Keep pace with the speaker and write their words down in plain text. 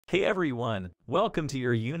Hey everyone, welcome to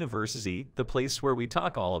your university, the place where we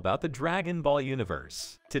talk all about the Dragon Ball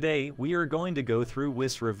universe. Today, we are going to go through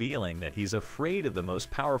Whis revealing that he's afraid of the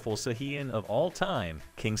most powerful Saiyan of all time,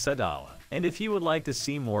 King Sadala. And if you would like to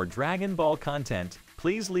see more Dragon Ball content,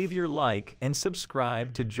 please leave your like and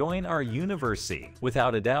subscribe to join our university.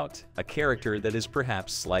 Without a doubt, a character that is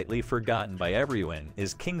perhaps slightly forgotten by everyone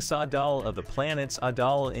is King Sadala of the planets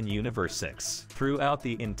Sadala in Universe 6. Throughout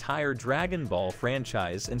the entire Dragon Ball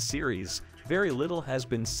franchise and series, very little has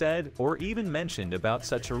been said or even mentioned about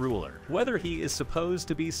such a ruler. Whether he is supposed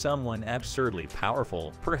to be someone absurdly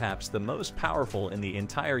powerful, perhaps the most powerful in the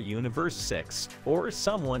entire Universe 6, or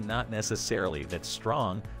someone not necessarily that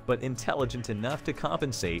strong, but intelligent enough to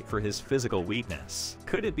compensate for his physical weakness.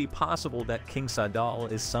 Could it be possible that King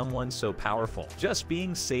Sadala is someone so powerful, just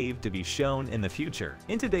being saved to be shown in the future?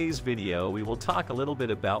 In today's video, we will talk a little bit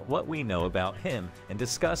about what we know about him and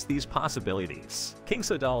discuss these possibilities. King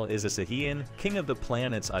Sadala is a Saiyan, king of the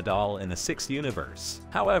planets Sadala in the 6th universe.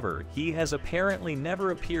 However, he has apparently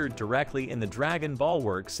never appeared directly in the Dragon Ball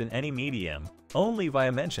works in any medium, only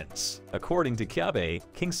via mentions. According to Kyabe,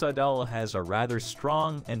 King Sadala has a rather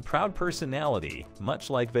strong and proud personality, much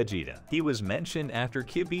like Vegeta. He was mentioned after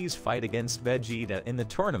Kyabe's fight against Vegeta in the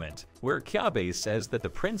tournament, where Kyabe says that the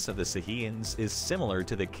Prince of the Saiyans is similar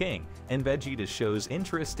to the King, and Vegeta shows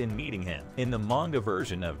interest in meeting him. In the manga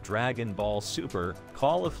version of Dragon Ball Super,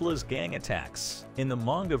 Caulifla's gang attacks. In the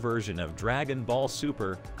manga version of Dragon Ball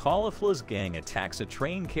Super, Caulifla's gang attacks a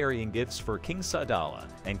train carrying gifts for King Sadala,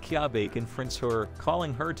 and Kyabe confronts her,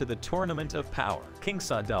 calling her to the Tournament of Power. King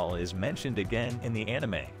Sadala is mentioned again in the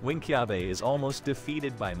anime. When Kyabe is almost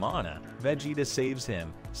defeated by Mana, Vegeta saves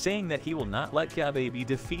him, saying that he will not let Kyabe be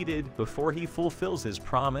defeated before he fulfills his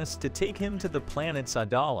promise to take him to the planet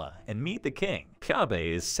Sadala and meet the king.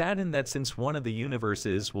 Kyabe is saddened that since one of the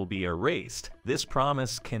universes will be erased, this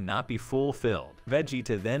promise cannot be fulfilled.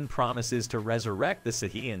 Vegeta then promises to resurrect the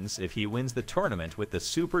Saiyans if he wins the tournament with the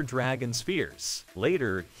Super Dragon Spheres.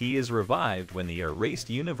 Later, he is revived when the erased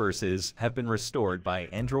universes have been restored by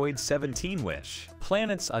Android 17 Wish.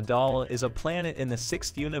 Planet Sadala is a planet in the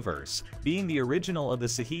 6th universe, being the original of the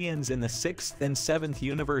Saiyans in the 6th and 7th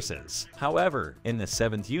universes. However, in the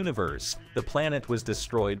 7th universe, the planet was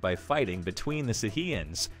destroyed by fighting between the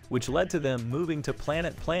Saiyans, which led to them moving to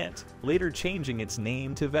Planet Plant, later changing its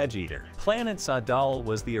name to Vegeta. Planet Sadala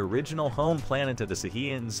was the original home planet of the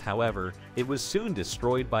Saiyans. However, it was soon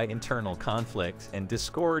destroyed by internal conflict and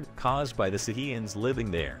discord caused by the Saiyans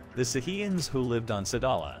living there. The Saiyans who lived on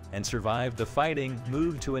Sadala and survived the fighting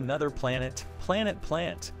moved to another planet, Planet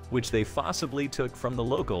Plant, which they forcibly took from the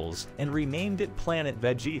locals and renamed it Planet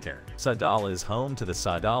Vegeta. Sadala is home to the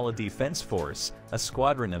Sadala Defense Force, a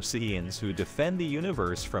squadron of Saiyans who defend the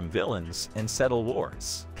universe from villains and settle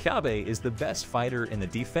wars. Kyabe is the best fighter in the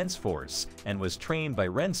Defense Force and was trained by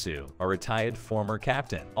Rensu, a retired former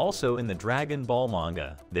captain. Also in the Dragon Ball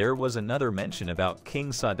manga, there was another mention about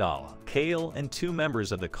King Sadala. Kale and two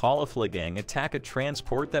members of the Caulifla gang attack a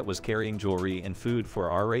transport that was carrying jewelry and food for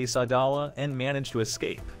R.A. Sadala and manage to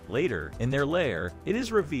escape. Later, in their lair, it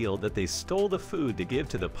is revealed that they stole the food to give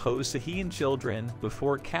to the post-Saiyan children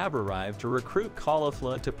before Cab arrived to recruit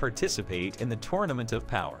Caulifla to participate in the Tournament of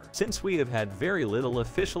Power. Since we have had very little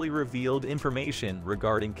officially revealed information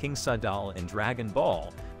regarding King Sadala in Dragon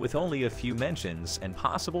Ball, with only a few mentions and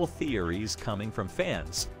possible theories coming from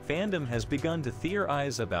fans, fandom has begun to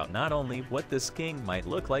theorize about not only what this king might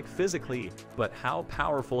look like physically, but how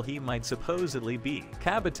powerful he might supposedly be.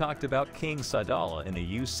 Kaba talked about King Sadala in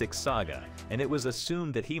the U6 saga, and it was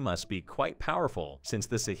assumed that he must be quite powerful since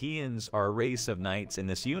the Saiyans are a race of knights in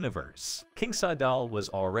this universe. King Sadala was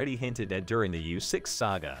already hinted at during the U6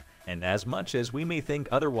 saga, and as much as we may think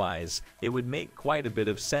otherwise, it would make quite a bit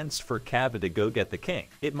of sense for Kaba to go get the king.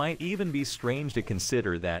 It might even be strange to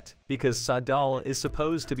consider that, because Sadala is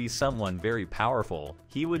supposed to be someone very powerful,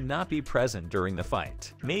 he would not be present during the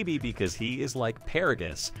fight. Maybe because he is like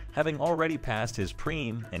Paragus, having already passed his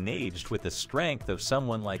prime and aged with the strength of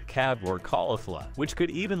someone like Cab or Caulifla, which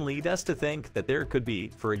could even lead us to think that there could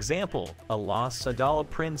be, for example, a lost Sadala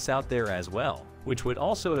prince out there as well, which would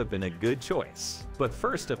also have been a good choice. But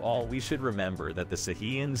first of all, we should remember that the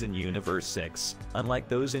Saiyans in Universe 6, unlike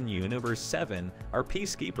those in Universe 7, are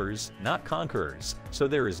peacekeepers, not conquerors, so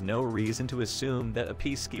there is no reason to assume that a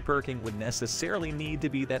peacekeeper king would necessarily need to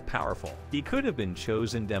be that powerful. He could have been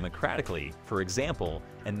chosen democratically, for example,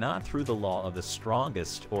 and not through the law of the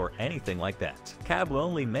strongest or anything like that. Cabba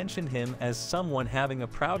only mentioned him as someone having a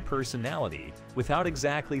proud personality without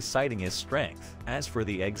exactly citing his strength. As for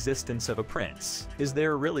the existence of a prince, is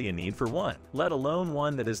there really a need for one, let alone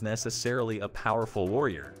one that is necessarily a powerful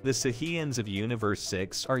warrior? The Saiyans of Universe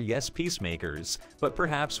 6 are yes peacemakers, but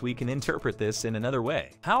perhaps we can interpret this in another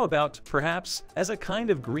way. How about, perhaps, as a kind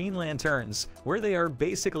of Green Lanterns, where they are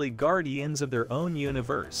basically guardians of their own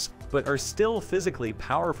universe, but are still physically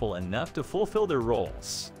powerful enough to fulfill their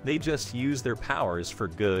roles. They just use their powers for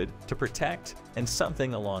good, to protect, and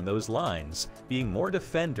something along those lines, being more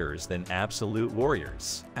defenders than absolute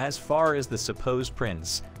warriors. As far as the supposed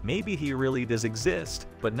prince, maybe he really does exist,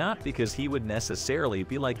 but not because he would necessarily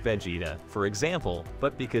be like Vegeta, for example,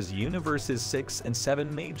 but because universes 6 and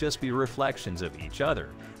 7 may just be reflections of each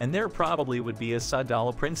other, and there probably would be a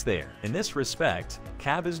Sadala prince there. In this respect,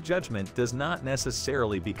 Cabba's judgment does not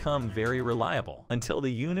necessarily become very reliable. Until the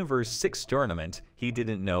Universe 6 tournament, he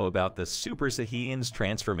didn't know about the Super Saiyans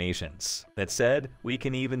transformations. That said, we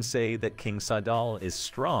can even say that King Sadala is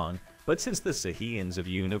strong, but since the Saiyans of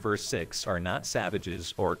Universe 6 are not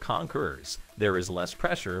savages or conquerors, there is less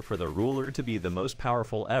pressure for the ruler to be the most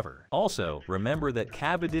powerful ever. Also, remember that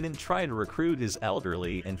Cabba didn't try to recruit his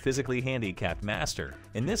elderly and physically handicapped master,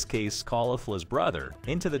 in this case Caulifla's brother,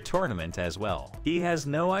 into the tournament as well. He has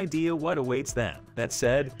no idea what awaits them. That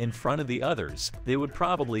said, in front of the others, they would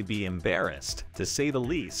probably be embarrassed, to say the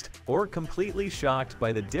least, or completely shocked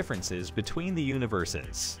by the differences between the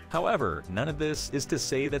universes. However, none of this is to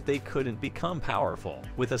say that they couldn't become powerful.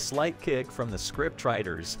 With a slight kick from the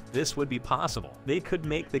scriptwriters, this would be possible. They could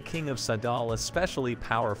make the King of Sadala especially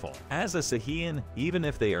powerful. As a Saiyan, even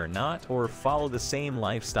if they are not or follow the same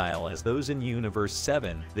lifestyle as those in Universe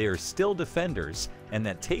 7, they are still defenders, and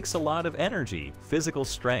that takes a lot of energy, physical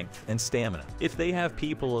strength, and stamina. If they have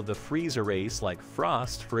people of the Frieza race like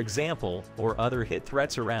Frost, for example, or other hit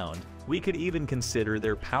threats around, we could even consider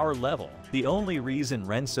their power level. The only reason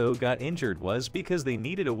Renzo got injured was because they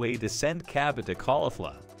needed a way to send Cabba to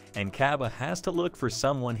Caulifla, and Cabba has to look for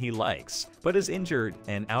someone he likes, but is injured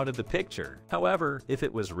and out of the picture. However, if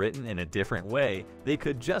it was written in a different way, they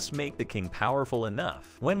could just make the king powerful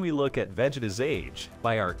enough. When we look at Vegeta's age,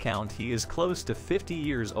 by our count he is close to 50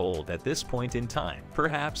 years old at this point in time.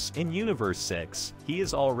 Perhaps in Universe 6, he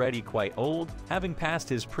is already quite old, having passed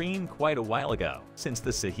his prime quite a while ago. Since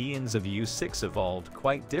the Saiyans of U6 evolved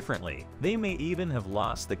quite differently, they may even have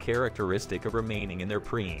lost the characteristic of remaining in their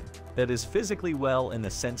prime, that is physically well in the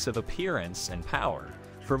sense of appearance and power,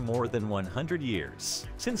 for more than 100 years.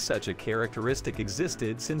 Since such a characteristic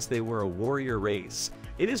existed since they were a warrior race,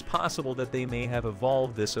 it is possible that they may have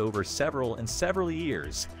evolved this over several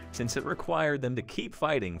years, since it required them to keep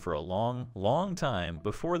fighting for a long time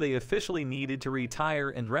before they officially needed to retire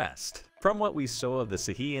and rest. From what we saw of the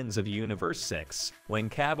Saiyans of Universe 6, when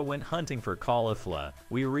Cabba went hunting for Caulifla,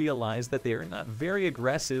 we realized that they are not very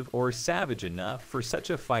aggressive or savage enough for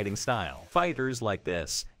such a fighting style. Fighters like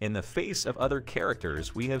this, in the face of other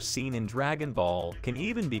characters we have seen in Dragon Ball, can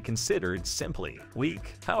even be considered simply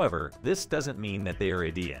weak. However, this doesn't mean that they are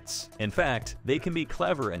idiots. In fact, they can be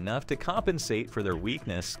clever enough to compensate for their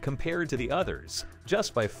weakness compared to the others,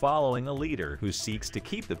 just by following a leader who seeks to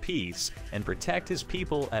keep the peace and protect his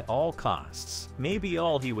people at all costs. Maybe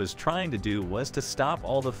all he was trying to do was to stop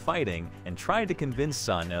all the fighting and try to convince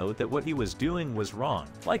Sano that what he was doing was wrong,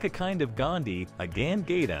 like a kind of Gandhi, a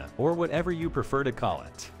Gangata, or whatever you prefer to call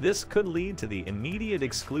it. This could lead to the immediate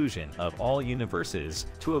exclusion of all universes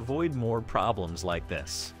to avoid more problems like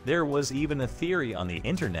this. There was even a theory on the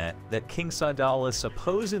internet that King Sadala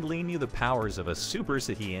supposedly knew the powers of a Super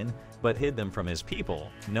Saiyan but hid them from his people,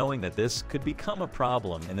 knowing that this could become a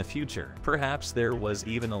problem in the future. Perhaps there was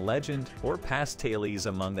even a legend or past tales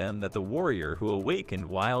among them that the warrior who awakened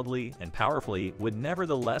wildly and powerfully would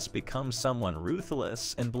nevertheless become someone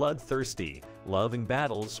ruthless and bloodthirsty, loving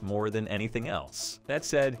battles more than anything else. That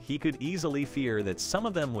said, he could easily fear that some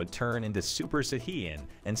of them would turn into Super Saiyan,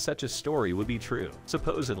 and such a story would be true.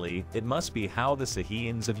 Supposedly, it must be how the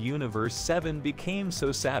Saiyans of Universe 7 became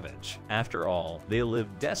so savage. After all, they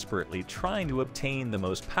lived desperately trying to obtain the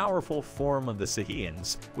most powerful form of the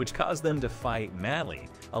Saiyans, which caused them to fight madly,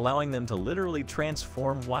 allowing them to literally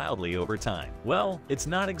transform wildly over time. Well, it's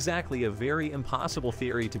not exactly a very impossible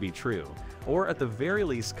theory to be true, or at the very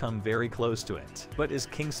least come very close to it. But is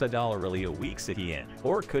King Sadala really a weak Saiyan?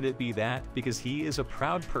 Or could it be that, because he is a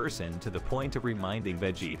proud person to the point of reminding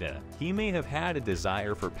Vegeta, he may have had a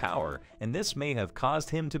desire for power, and this may have caused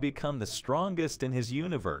him to become the strongest in his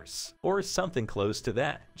universe? Or something close to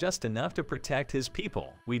that, just enough to protect his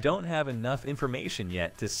people? We don't have enough information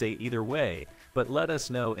yet to say either way, but let us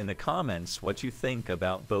know know in the comments what you think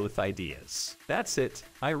about both ideas. That's it.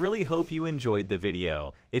 I really hope you enjoyed the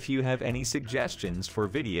video. If you have any suggestions for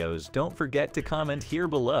videos, don't forget to comment here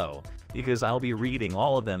below, because I'll be reading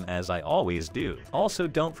all of them as I always do. Also,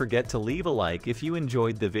 don't forget to leave a like if you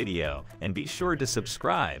enjoyed the video, and be sure to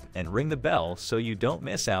subscribe and ring the bell so you don't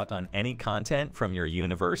miss out on any content from your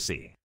university.